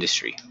into the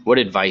industry. What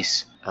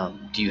advice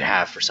do you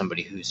have for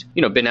somebody who's,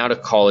 you know, been out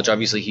of college?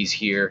 Obviously, he's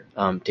here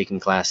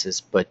taking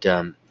classes, but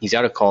he's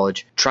out of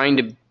college trying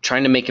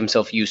to make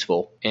himself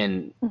useful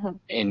and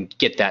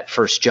get that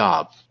first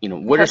job. You know,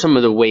 what are some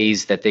of the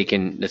ways that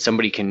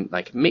somebody can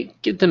like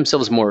give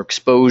themselves more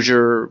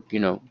exposure, you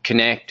know,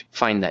 connect,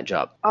 find that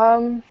job?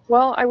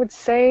 Well, I would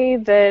say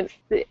that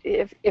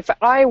if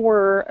I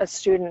were a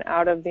student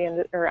out of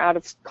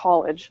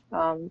college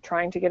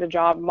trying to get a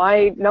job,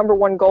 my number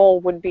one goal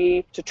would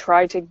be to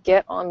try to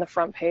get on the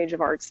front page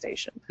of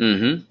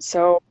ArtStation.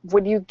 So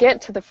when you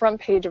get to the front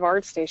page of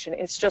ArtStation,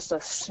 it's just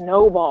a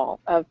snowball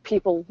of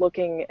people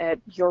looking at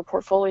your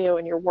portfolio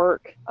and your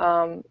work.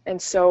 And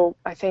so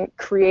I think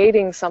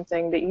creating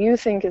something that you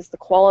think is the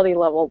quality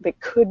level that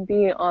could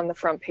be on the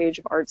front page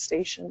of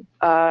ArtStation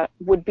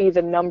would be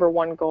the number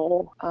one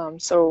goal.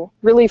 So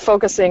really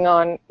focusing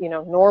on, you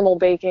know, normal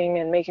baking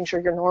and making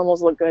sure your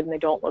normals look good and they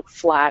don't look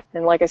flat.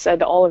 And like I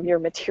said, all of your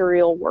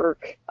material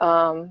work.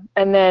 And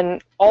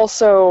then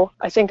also,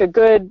 I think a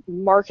good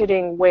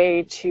marketing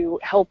way to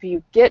help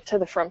you get to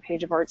the front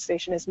page of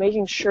ArtStation is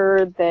making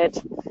sure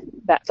that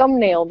that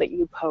thumbnail that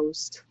you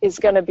post is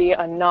going to be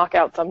a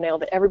knockout thumbnail,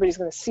 that everybody's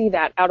going to see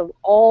that out of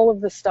all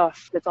of the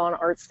stuff that's on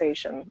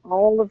ArtStation,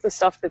 all of the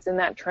stuff that's in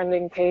that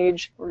trending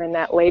page or in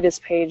that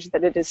latest page,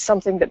 that it is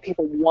something that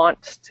people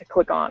want to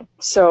click on.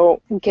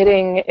 So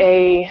getting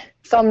a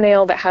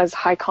thumbnail that has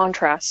high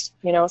contrast,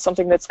 you know,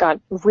 something that's got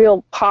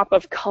real pop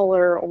of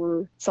color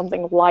or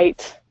something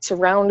light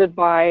surrounded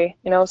by,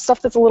 you know,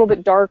 stuff that's a little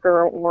bit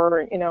darker,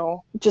 or, you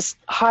know, just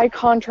high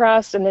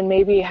contrast, and then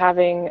maybe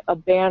having a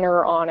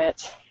banner on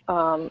it.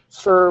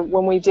 For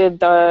when we did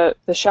the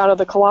Shadow of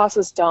the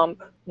Colossus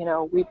dump, you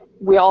know,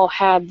 we all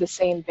had the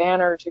same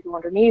banner to go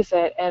underneath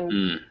it, and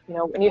you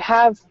know, when you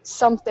have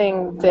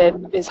something that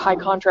is high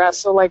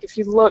contrast, so like if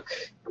you look,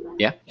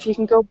 if you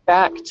can go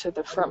back to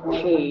the front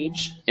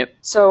page,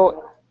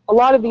 so a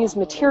lot of these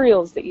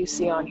materials that you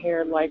see on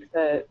here, like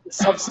the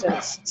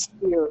substance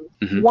sphere,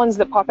 ones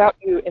that pop out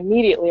to you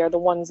immediately are the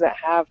ones that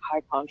have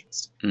high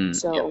contrast.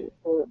 So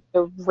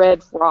the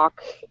red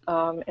rock,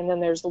 and then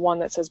there's the one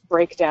that says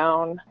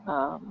breakdown.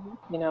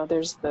 You know,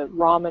 there's the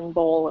ramen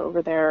bowl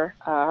over there.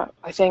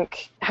 I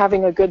think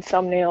having a good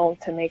thumbnail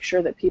to make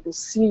sure that people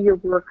see your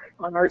work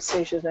on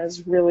ArtStation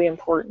is really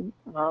important.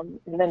 And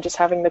then just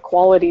having the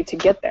quality to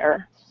get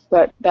there.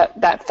 but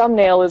that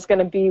thumbnail is going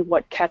to be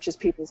what catches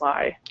people's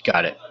eye.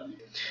 Got it.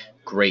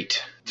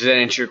 Great. Does that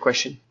answer your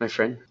question, my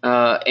friend?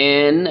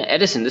 And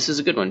Edison, this is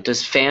a good one.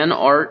 Does fan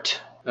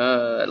art,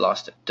 I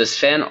lost it. Does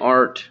fan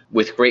art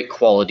with great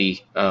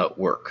quality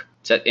work?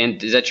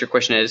 Is that your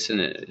question, Edison?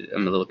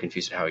 I'm a little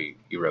confused at how you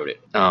wrote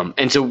it.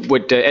 And so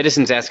what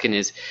Edison's asking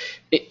is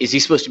he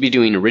supposed to be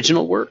doing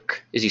original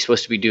work? Is he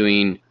supposed to be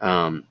doing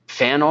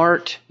fan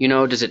art?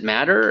 Does it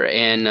matter?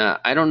 And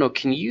I don't know,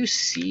 can you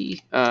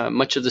see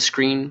much of the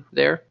screen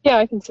there? Yeah,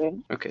 I can see it.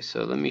 Okay,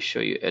 so let me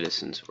show you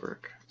Edison's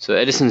work. So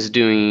Edison's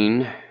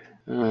doing,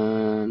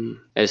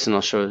 Edison,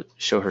 I'll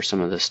show her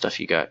some of the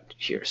stuff you got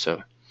here.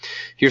 So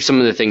here's some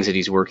of the things that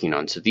he's working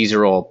on. So these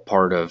are all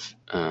part of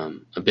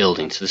a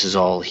building. So this is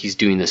all, he's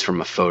doing this from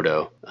a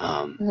photo,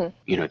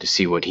 to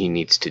see what he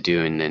needs to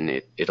do. And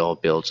then it all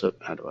builds up.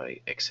 How do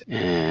I exit?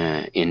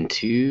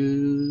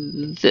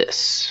 Into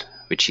this,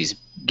 which he's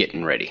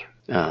getting ready.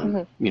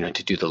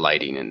 To do the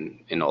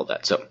lighting and all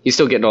that. So he's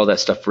still getting all that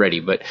stuff ready.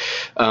 But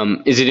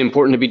is it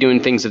important to be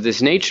doing things of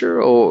this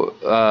nature, or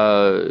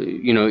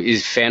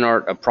is fan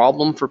art a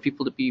problem for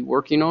people to be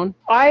working on?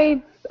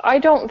 I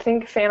don't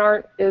think fan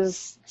art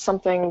is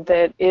something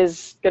that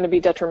is going to be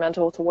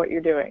detrimental to what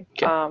you're doing.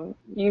 Okay.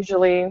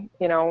 Usually,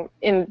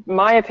 in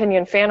my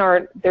opinion, fan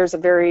art, there's a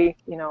very,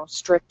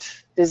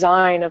 strict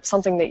design of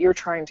something that you're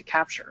trying to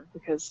capture,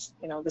 because,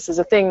 this is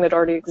a thing that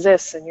already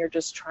exists and you're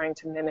just trying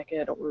to mimic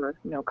it or,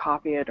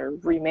 copy it or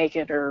remake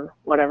it or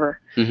whatever.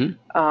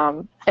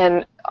 Mm-hmm.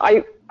 And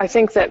I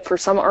think that for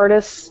some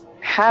artists,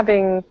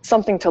 having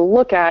something to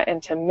look at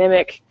and to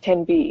mimic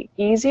can be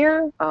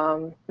easier,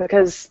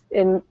 because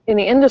in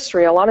the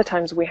industry, a lot of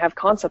times we have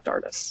concept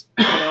artists.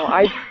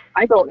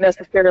 I don't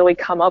necessarily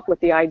come up with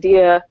the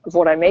idea of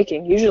what I'm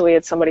making. Usually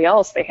it's somebody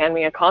else. They hand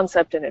me a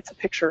concept and it's a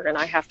picture and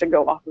I have to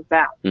go off of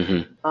that.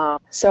 Mm-hmm.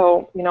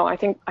 So I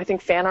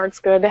think fan art's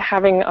good.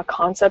 Having a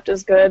concept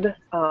is good.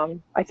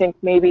 I think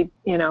maybe,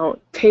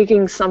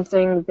 taking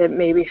something that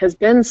maybe has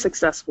been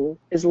successful,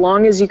 as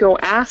long as you go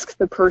ask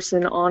the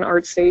person on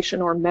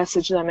ArtStation or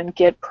message them and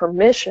get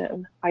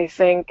permission, I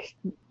think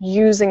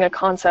using a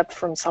concept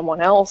from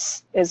someone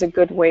else is a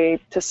good way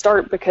to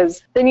start,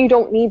 because then you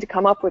don't need to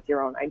come up with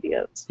your own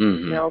ideas.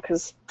 Mm-hmm.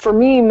 Because for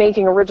me,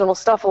 making original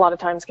stuff a lot of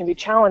times can be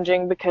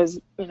challenging because,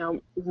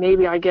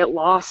 maybe I get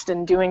lost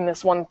in doing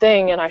this one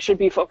thing and I should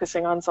be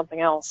focusing on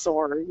something else,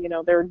 or,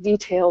 there are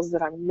details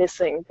that I'm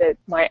missing that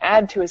might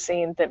add to a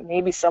scene that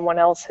maybe someone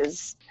else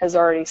has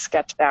already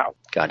sketched out.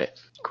 Got it.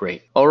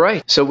 Great. All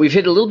right. So we've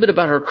hit a little bit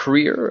about her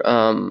career,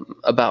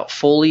 about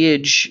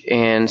foliage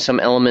and some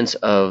elements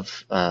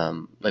of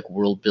like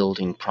world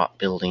building, prop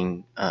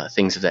building,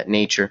 things of that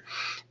nature,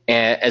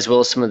 as well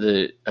as some of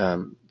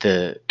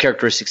the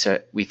characteristics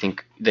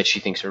that she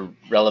thinks are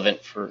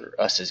relevant for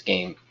us as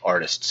game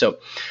artists. So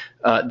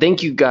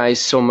thank you guys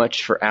so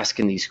much for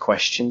asking these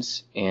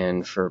questions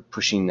and for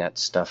pushing that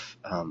stuff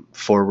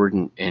forward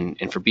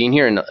and for being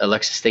here. And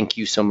Alexis, thank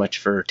you so much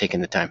for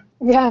taking the time.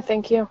 Yeah,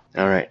 thank you.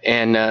 All right.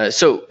 And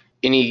so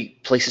any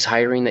places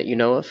hiring that you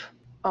know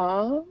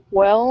of?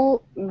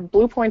 Well,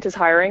 Bluepoint is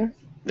hiring.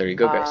 There you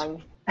go, guys.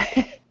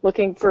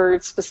 Looking for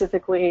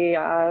specifically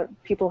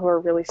people who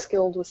are really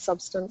skilled with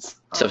substance.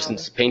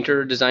 Substance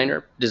painter,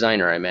 designer,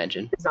 I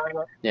imagine.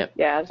 Designer.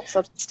 Yeah,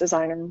 substance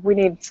designer. We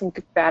need some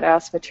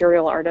badass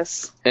material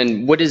artists.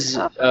 And what does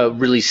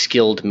really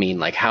skilled mean?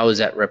 Like, how is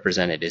that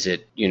represented? Is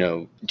it,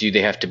 do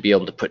they have to be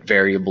able to put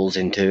variables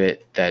into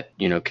it that,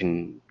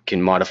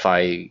 can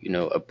modify,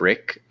 a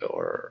brick,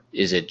 or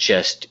is it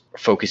just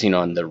focusing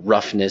on the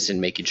roughness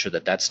and making sure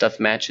that stuff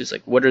matches?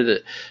 Like, what are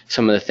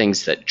some of the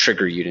things that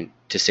trigger you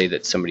to say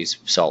that somebody's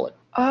solid?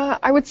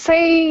 I would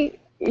say,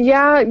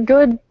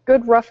 good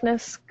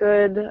roughness,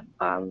 good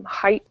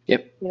height.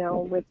 Yep.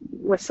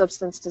 With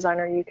substance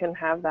designer, you can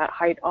have that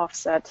height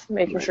offset,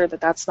 making sure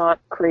that that's not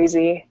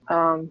crazy.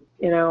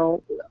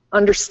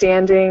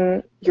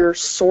 Understanding your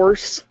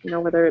source,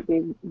 whether it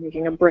be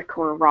making a brick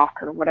or a rock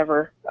or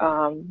whatever.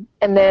 And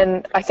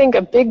then I think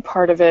a big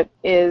part of it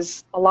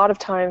is a lot of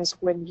times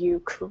when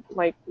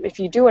if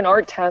you do an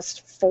art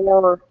test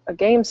for a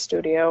game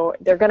studio,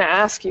 they're going to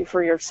ask you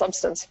for your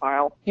substance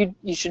file. You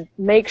should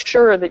make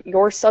sure that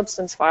your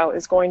substance file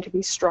is going to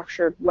be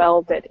structured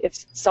well, that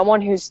if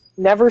someone who's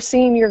never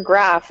seen your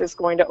graph is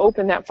going to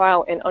open that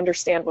file and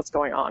understand what's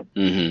going on.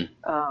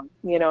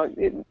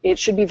 Mm-hmm. It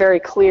should be very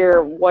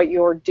clear what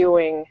you're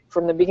doing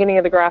from the beginning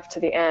of the graph to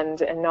the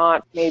end, and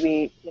not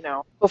maybe,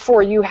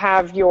 before you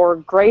have your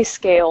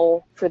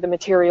grayscale for the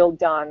material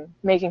done,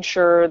 making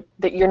sure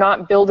that you're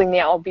not building the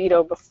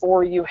albedo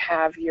before you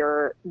have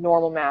your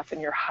normal math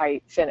and your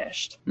height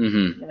finished.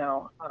 Mm-hmm.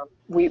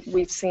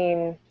 We've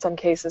seen some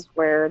cases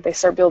where they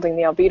start building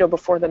the albedo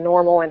before the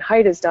normal and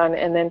height is done,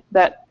 and then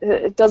that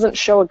it doesn't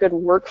show a good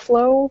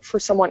workflow for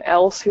someone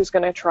else who's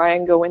going to try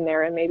and go in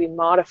there and maybe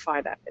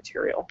modify that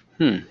material.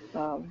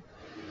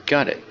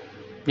 Got it.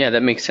 Yeah,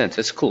 that makes sense.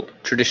 That's cool.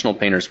 Traditional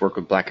painters work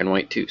with black and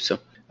white too. So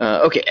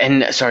Okay,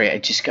 and sorry, I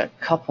just got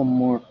a couple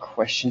more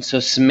questions. So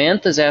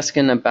Samantha's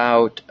asking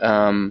about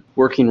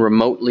working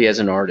remotely as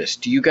an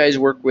artist. Do you guys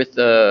work with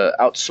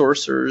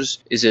outsourcers?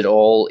 Is it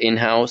all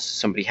in-house?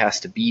 Somebody has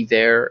to be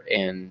there,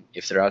 and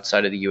if they're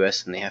outside of the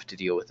U.S., then they have to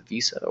deal with a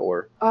visa,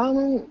 or?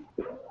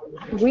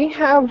 We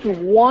have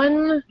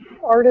one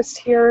artist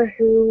here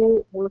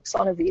who works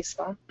on a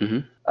visa.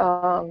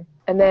 Mm-hmm.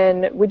 And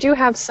then we do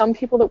have some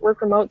people that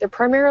work remote. They're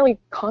primarily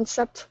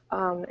concept,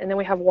 and then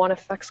we have one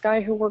effects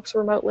guy who works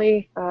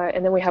remotely,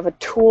 and then we have a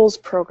tools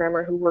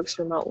programmer who works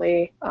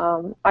remotely.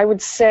 I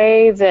would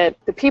say that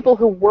the people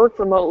who work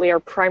remotely are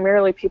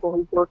primarily people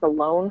who work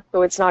alone,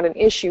 so it's not an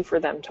issue for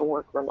them to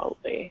work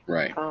remotely.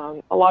 Right.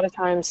 A lot of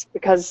times,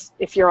 because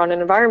if you're on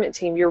an environment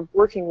team, you're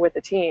working with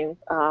a team.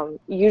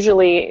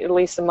 Usually, at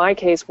least in my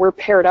case, we're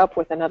paired up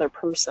with another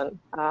person.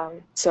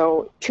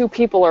 So 2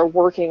 people are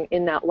working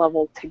in that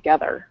level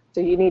together. So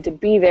you need to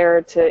be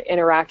there to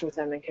interact with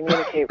them and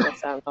communicate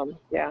with them.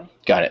 Yeah.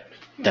 Got it.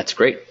 That's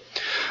great.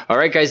 All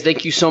right, guys.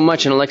 Thank you so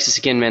much. And Alexis,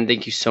 again, man,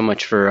 thank you so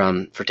much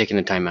for taking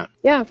the time out.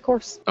 Yeah, of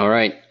course. All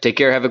right. Take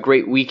care. Have a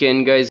great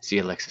weekend, guys. See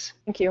you, Alexis.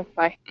 Thank you.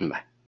 Bye.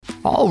 Bye.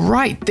 All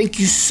right, thank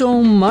you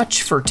so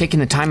much for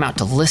taking the time out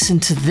to listen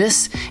to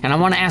this. And I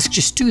want to ask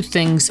just 2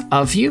 things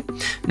of you.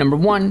 Number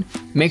 1,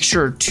 make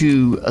sure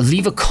to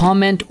leave a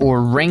comment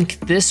or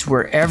rank this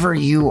wherever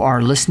you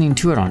are listening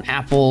to it on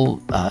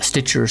Apple,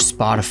 Stitcher,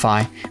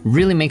 Spotify. It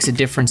really makes a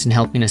difference in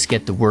helping us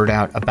get the word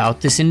out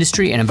about this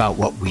industry and about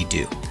what we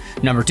do.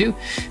 Number 2,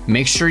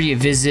 make sure you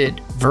visit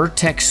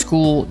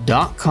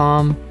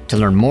vertexschool.com to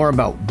learn more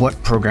about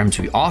what programs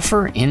we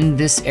offer in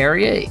this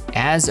area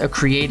as a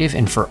creative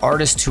and for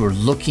artists who are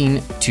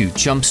looking to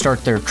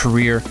jumpstart their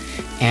career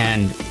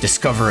and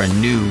discover a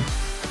new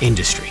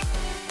industry.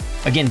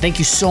 Again, thank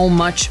you so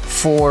much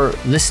for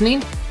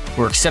listening.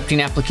 We're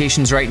accepting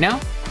applications right now,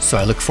 so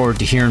I look forward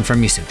to hearing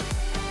from you soon.